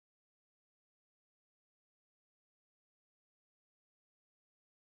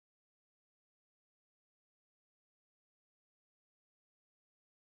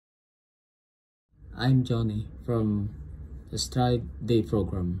I'm Johnny from the Stride Day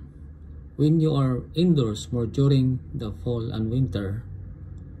program. When you are indoors more during the fall and winter,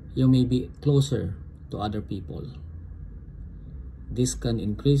 you may be closer to other people. This can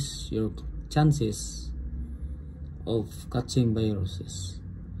increase your chances of catching viruses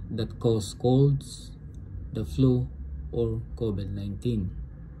that cause colds, the flu, or COVID-19.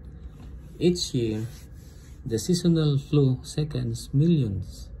 Each year, the seasonal flu sickens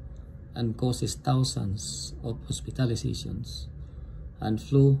millions and causes thousands of hospitalizations and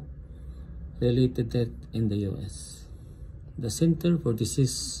flu-related death in the US. The Center for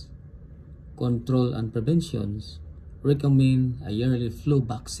Disease Control and Prevention recommend a yearly flu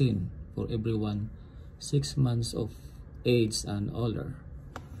vaccine for everyone 6 months of age and older.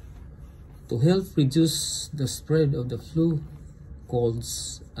 To help reduce the spread of the flu,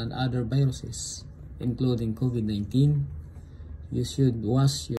 colds, and other viruses, including COVID-19, you should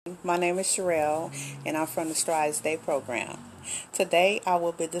wash your... My name is Sherelle, and I'm from the Strides Day program. Today, I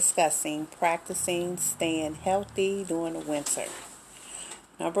will be discussing practicing staying healthy during the winter.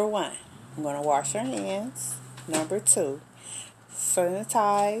 Number 1, I'm going to wash your hands. Number 2,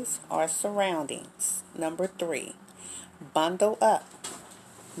 sanitize our surroundings. Number 3, bundle up.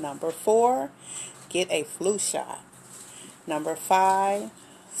 Number 4, get a flu shot. Number 5,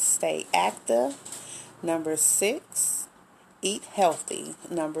 stay active. Number 6, eat healthy.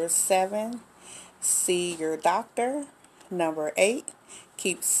 Number 7, see your doctor. Number 8,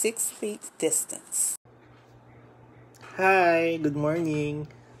 keep 6 feet distance. Hi, good morning.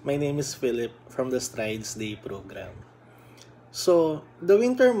 My name is Philip from the Strides Day program. So, the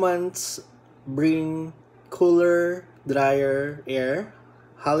winter months bring cooler, drier air,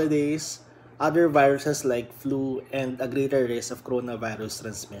 holidays, other viruses like flu, and a greater risk of coronavirus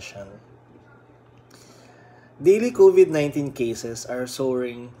transmission. Daily COVID-19 cases are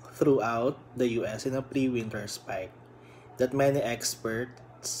soaring throughout the US in a pre-winter spike that many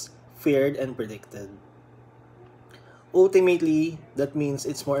experts feared and predicted. Ultimately, that means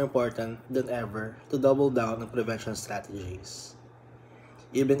it's more important than ever to double down on prevention strategies,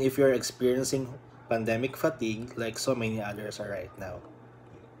 even if you're experiencing pandemic fatigue like so many others are right now.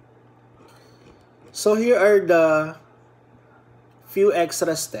 So here are the few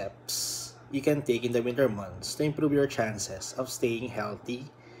extra steps you can take in the winter months to improve your chances of staying healthy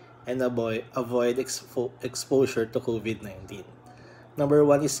and avoid exposure to COVID-19. Number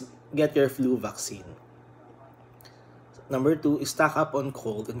 1 is get your flu vaccine. Number 2 is stock up on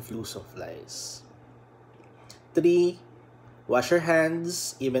cold and flu supplies. 3, wash your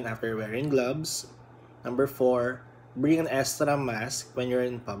hands even after wearing gloves. Number 4, bring an extra mask when you're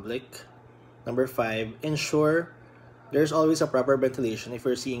in public. Number 5, ensure there's always a proper ventilation if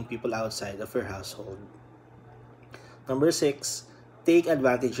you're seeing people outside of your household. Number 6, take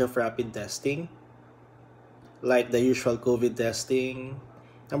advantage of rapid testing, like the usual COVID testing.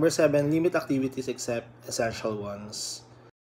 Number 7, limit activities except essential ones.